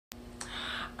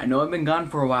I know I've been gone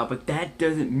for a while, but that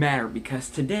doesn't matter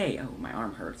because today, oh, my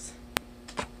arm hurts.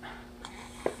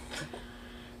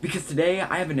 Because today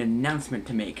I have an announcement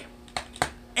to make.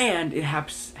 And it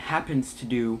happens to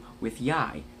do with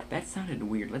ULYIAY. That sounded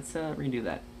weird. Let's redo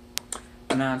that.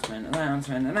 Announcement.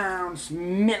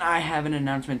 I have an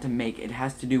announcement to make. It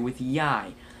has to do with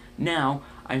ULYIAY. Now,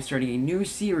 I'm starting a new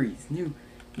series.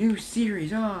 New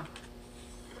series.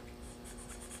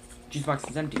 Juice box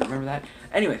is empty. Remember that?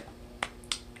 Anyway,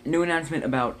 new announcement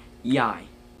about ULYIAY.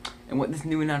 And what this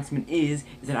new announcement is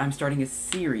that I'm starting a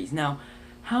series. Now,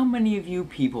 how many of you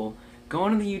people go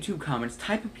into the YouTube comments,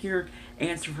 type up your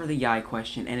answer for the ULYIAY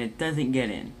question, and it doesn't get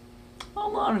in? A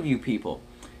lot of you people.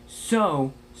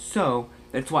 So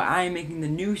that's why I am making the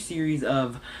new series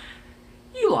of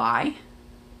ULYIAY.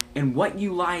 And what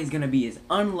ULYIAY is going to be is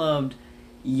unloved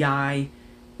ULYIAY,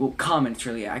 well, comments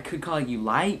really. I could call it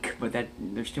ULYIAY, but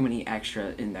there's too many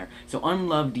extra in there. So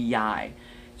unloved ULYIAY.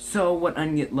 So what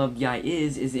unloved ULYIAY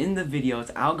is in the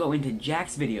videos, I'll go into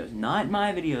Jack's videos, not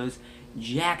my videos,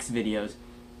 Jack's videos.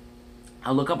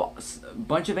 I'll look up a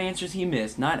bunch of answers he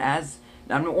missed, I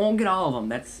won't get all of them,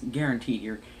 that's guaranteed.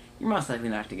 You're most likely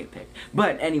not to get picked.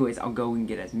 But anyways, I'll go and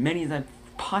get as many as I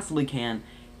possibly can,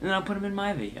 and then I'll put them in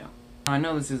my video. I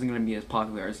know this isn't going to be as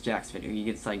popular as Jack's video. He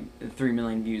gets like 3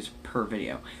 million views per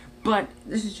video. But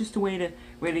this is just a way to,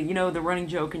 you know, the running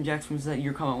joke in Jack's was that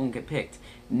your comment won't get picked.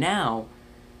 Now,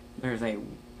 there's a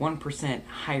 1%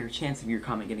 higher chance of your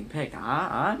comment getting picked.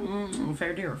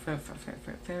 Fair deal.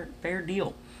 Fair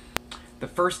deal. The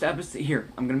first episode, here,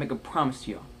 I'm going to make a promise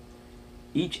to y'all.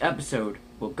 Each episode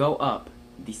will go up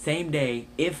the same day,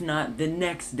 if not the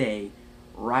next day,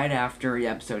 right after the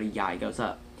episode of ULYIAY goes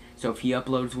up. So if he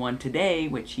uploads one today,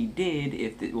 which he did,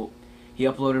 he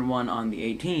uploaded one on the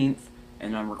 18th,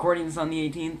 and I'm recording this on the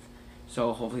 18th,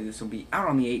 so hopefully this will be out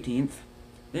on the 18th,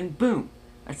 then boom,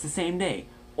 that's the same day,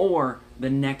 or the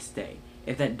next day.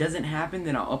 If that doesn't happen,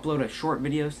 then I'll upload a short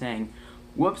video saying,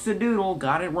 whoops-a-doodle,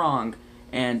 got it wrong,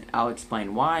 and I'll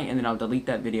explain why, and then I'll delete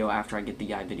that video after I get the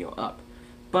ULYIAY video up.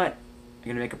 But I'm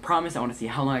going to make a promise. I want to see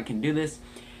how long I can do this.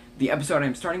 The episode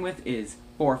I'm starting with is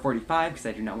 445, because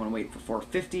I do not want to wait for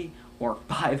 450 or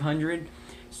 500.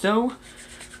 So,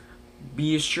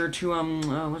 be sure to,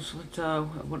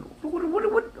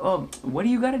 what do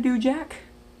you got to do, Jack?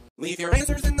 Leave your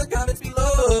answers in the comments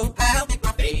below. I'll pick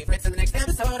my favorites in the next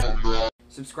episode.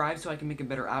 Subscribe so I can make a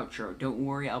better outro. Don't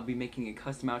worry, I'll be making a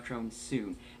custom outro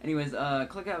soon. Anyways,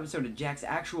 click that episode of Jack's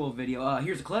actual video.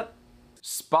 Here's a clip.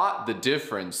 Spot the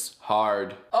difference,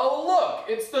 hard. Oh look,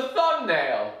 it's the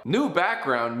thumbnail! New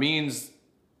background means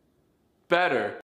better.